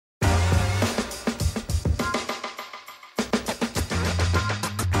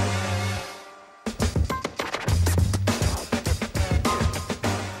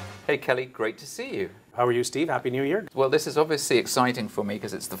Hey Kelly, great to see you. How are you, Steve? Happy New Year. Well, this is obviously exciting for me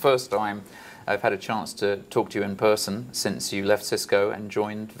because it's the first time I've had a chance to talk to you in person since you left Cisco and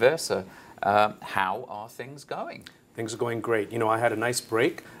joined Versa. How are things going? Things are going great. You know, I had a nice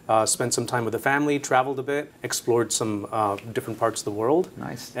break, spent some time with the family, traveled a bit, explored some different parts of the world.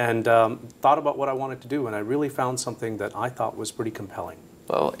 Nice. And thought about what I wanted to do, and I really found something that I thought was pretty compelling.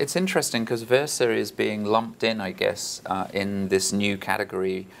 Well, it's interesting because Versa is being lumped in, I guess, in this new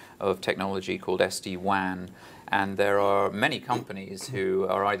category of technology called SD-WAN. And there are many companies who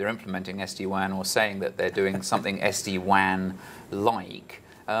are either implementing SD-WAN or saying that they're doing something SD-WAN-like.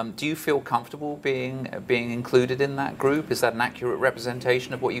 Do you feel comfortable being included in that group? Is that an accurate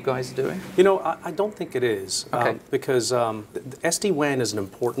representation of what you guys are doing? You know, I don't think it is. Okay. Because the SD-WAN is an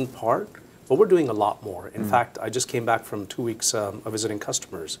important part, but we're doing a lot more. In fact, I just came back from 2 weeks of visiting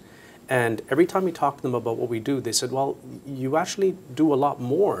customers. And every time we talk to them about what we do, they said, well, you actually do a lot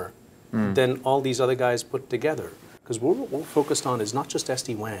more than all these other guys put together. Because what we're focused on is not just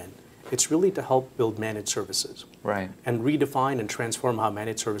SD-WAN. It's really to help build managed services. Right. And redefine and transform how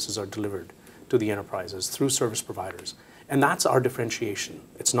managed services are delivered to the enterprises through service providers. And that's our differentiation.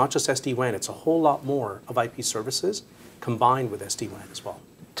 It's not just SD-WAN, it's a whole lot more of IP services combined with SD-WAN as well.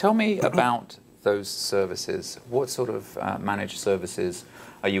 Tell me about those services. What sort of managed services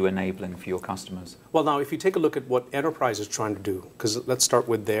are you enabling for your customers? Well, now, if you take a look at what enterprise is trying to do, because let's start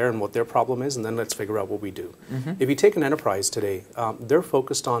with there and what their problem is, and then let's figure out what we do. If you take an enterprise today, they're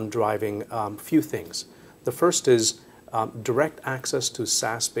focused on driving a few things. The first is direct access to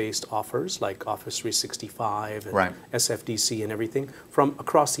SaaS-based offers like Office 365 and SFDC and everything from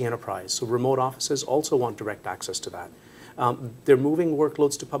across the enterprise. So remote offices also want direct access to that. They're moving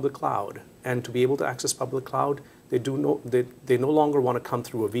workloads to public cloud, and to be able to access public cloud, they no longer want to come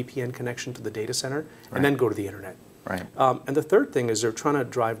through a VPN connection to the data center and then go to the internet. Right. And the third thing is they're trying to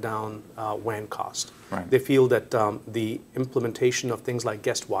drive down WAN cost. Right. They feel that the implementation of things like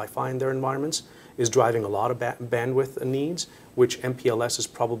guest Wi-Fi in their environments is driving a lot of bandwidth needs, which MPLS is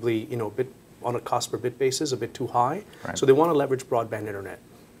probably, you know, a bit on a cost per bit basis a bit too high. Right. So they want to leverage broadband internet.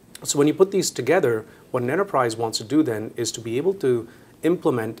 So when you put these together, what an enterprise wants to do then is to be able to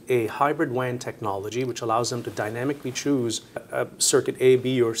implement a hybrid WAN technology which allows them to dynamically choose circuit A,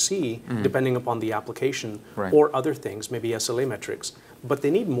 B, or C depending upon the application or other things, maybe SLA metrics. But they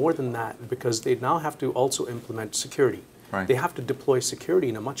need more than that because they now have to also implement security. Right. They have to deploy security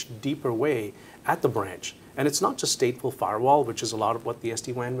in a much deeper way at the branch. And it's not just stateful firewall, which is a lot of what the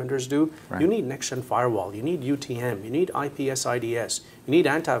SD-WAN vendors do. Right. You need next-gen firewall, you need UTM, you need IPS IDS, you need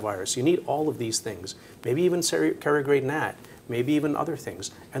antivirus, you need all of these things. Maybe even carrier-grade NAT, maybe even other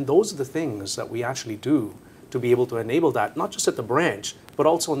things. And those are the things that we actually do to be able to enable that, not just at the branch, but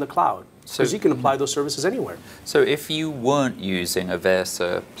also in the cloud. Because you can apply those services anywhere. So if you weren't using a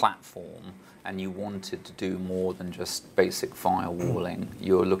Versa platform and you wanted to do more than just basic firewalling,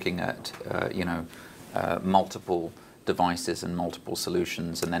 you're looking at, multiple devices and multiple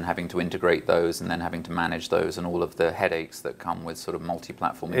solutions, and then having to integrate those, and then having to manage those, and all of the headaches that come with sort of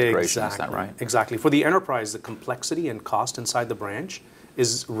multi-platform integration. Exactly. Is that right? Exactly. For the enterprise, the complexity and cost inside the branch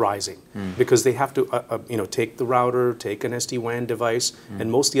is rising because they have to, take the router, take an SD-WAN device,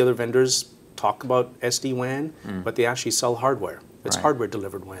 and most of the other vendors talk about SD-WAN, but they actually sell hardware. It's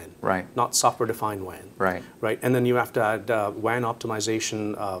hardware-delivered WAN, not software-defined WAN. Right. And then you have to add WAN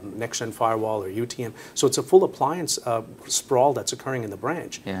optimization, next-gen firewall, or UTM. So it's a full appliance sprawl that's occurring in the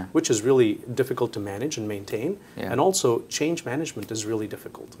branch, which is really difficult to manage and maintain. And also, change management is really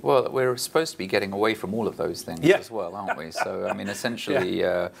difficult. Well, we're supposed to be getting away from all of those things as well, aren't we? So, I mean, essentially,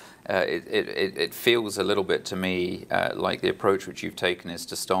 it feels a little bit to me like the approach which you've taken is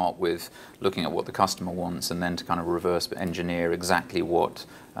to start with looking at what the customer wants and then to kind of reverse engineer exactly what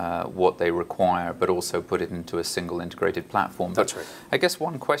they require, but also put it into a single integrated platform. That's right. I guess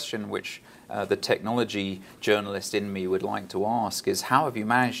one question which the technology journalist in me would like to ask is, how have you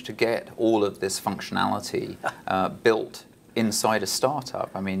managed to get all of this functionality built inside a startup?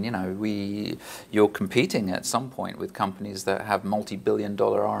 I mean, you're competing at some point with companies that have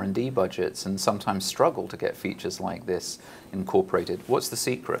multi-billion-dollar R&D budgets and sometimes struggle to get features like this incorporated. What's the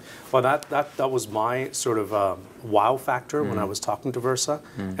secret? Well, that was my sort of wow factor when I was talking to Versa,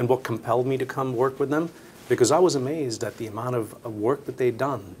 and what compelled me to come work with them, because I was amazed at the amount of work that they'd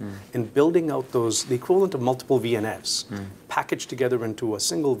done in building out the equivalent of multiple VNFs, packaged together into a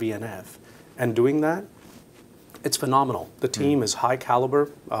single VNF, and doing that. It's phenomenal. The team is high caliber.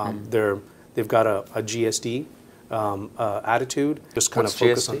 They've got a GSD attitude. Just kind of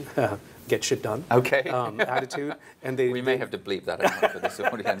focus on get shit done Okay. attitude. And we may have to bleep that out for this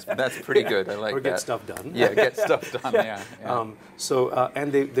audience, but that's pretty good. I like that. Or get stuff done. Yeah, get stuff done, yeah.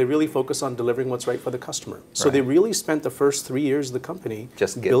 And they really focus on delivering what's right for the customer. So they really spent the first 3 years of the company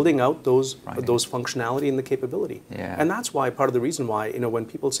just building out those functionality and the capability. Yeah. And that's why, part of the reason why, when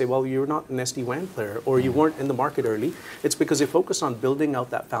people say, well, you're not an SD-WAN player or you weren't in the market early, it's because they focus on building out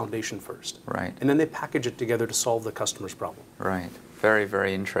that foundation first. Right. And then they package it together to solve the customer's problem. Right. Very,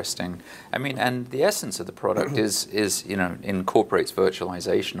 very interesting. I mean, and the essence of the product is incorporates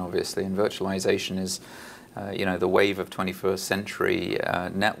virtualization, obviously, and virtualization is, the wave of 21st century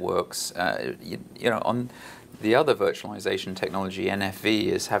networks. On the other virtualization technology, NFV,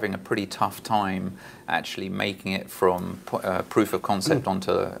 is having a pretty tough time actually making it from proof of concept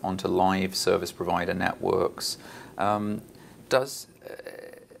onto live service provider networks. Does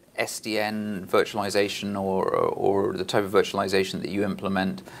SDN virtualization or the type of virtualization that you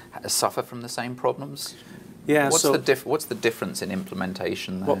implement suffer from the same problems? Yeah. What's the difference in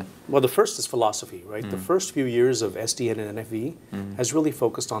implementation there? Well, the first is philosophy, right? The first few years of SDN and NFV has really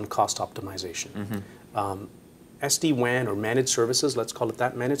focused on cost optimization. SD-WAN or managed services, let's call it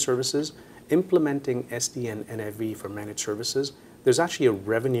that, managed services, implementing SDN and NFV for managed services, there's actually a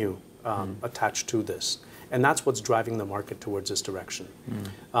revenue attached to this. And that's what's driving the market towards this direction.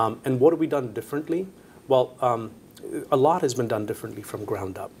 And what have we done differently? Well, a lot has been done differently from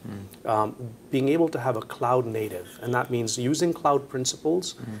ground up. Being able to have a cloud native, and that means using cloud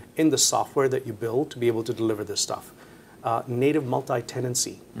principles in the software that you build to be able to deliver this stuff. Native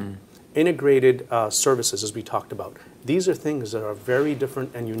multi-tenancy, integrated services, as we talked about. These are things that are very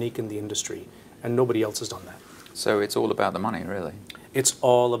different and unique in the industry, and nobody else has done that. So it's all about the money, really. It's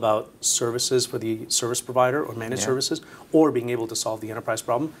all about services for the service provider or managed services, or being able to solve the enterprise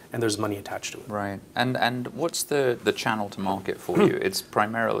problem, and there's money attached to it. Right. And what's the channel to market for you? It's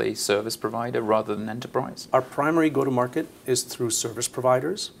primarily service provider rather than enterprise? Our primary go-to-market is through service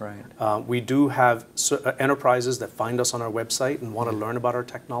providers. Right. We do have enterprises that find us on our website and want to learn about our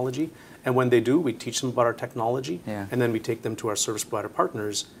technology. And when they do, we teach them about our technology, and then we take them to our service provider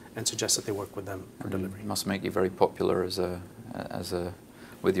partners and suggest that they work with them for delivery. It must make you very popular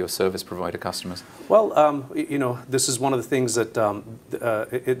with your service provider customers. Well, this is one of the things that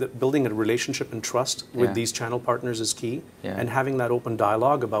building a relationship and trust with these channel partners is key, and having that open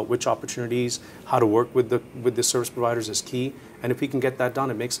dialogue about which opportunities, how to work with the service providers is key. And if we can get that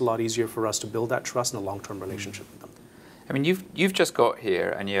done, it makes it a lot easier for us to build that trust and a long-term relationship with them. I mean, you've just got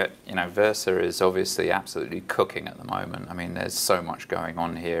here, and yet Versa is obviously absolutely cooking at the moment. I mean, there's so much going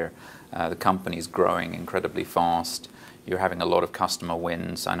on here. The company's growing incredibly fast. You're having a lot of customer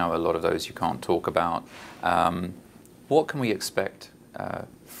wins. I know a lot of those you can't talk about. What can we expect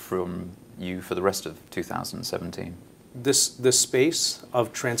from you for the rest of 2017? This space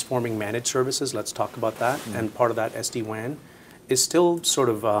of transforming managed services, let's talk about that, and part of that SD-WAN, is still sort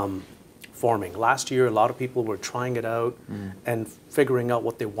of forming. Last year, a lot of people were trying it out and figuring out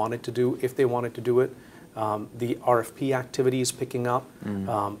what they wanted to do, if they wanted to do it. The RFP activity is picking up.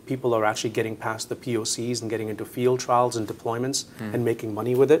 People are actually getting past the POCs and getting into field trials and deployments and making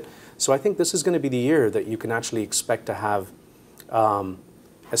money with it. So I think this is going to be the year that you can actually expect to have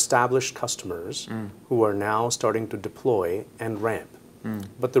established customers who are now starting to deploy and ramp.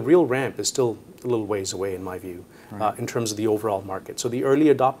 But the real ramp is still a little ways away, in my view, in terms of the overall market. So the early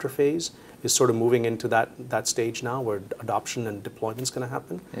adopter phase is sort of moving into that stage now where adoption and deployment is going to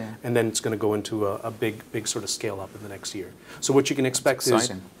happen. And then it's going to go into a big sort of scale up in the next year. So what you can expect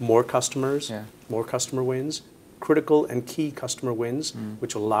is more customers, more customer wins, critical and key customer wins,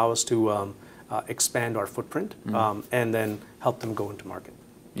 which will allow us to expand our footprint and then help them go into market.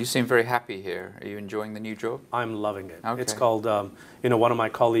 You seem very happy here. Are you enjoying the new job? I'm loving it. Okay. It's called, one of my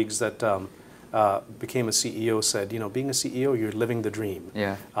colleagues that became a CEO said, being a CEO, you're living the dream.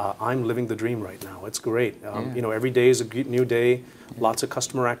 I'm living the dream right now. It's great. Every day is a new day, lots of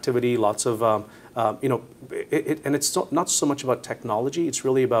customer activity, lots of, and it's not so much about technology, it's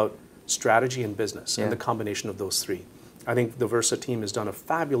really about strategy and business and the combination of those three. I think the Versa team has done a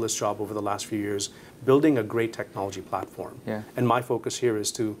fabulous job over the last few years building a great technology platform. And my focus here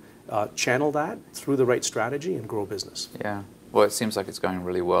is to channel that through the right strategy and grow business. Well, it seems like it's going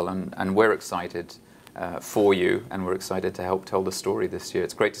really well, and we're excited for you, and we're excited to help tell the story this year.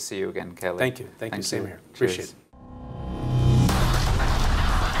 It's great to see you again, Kelly. Thank you. Thank you. Same here. Appreciate it.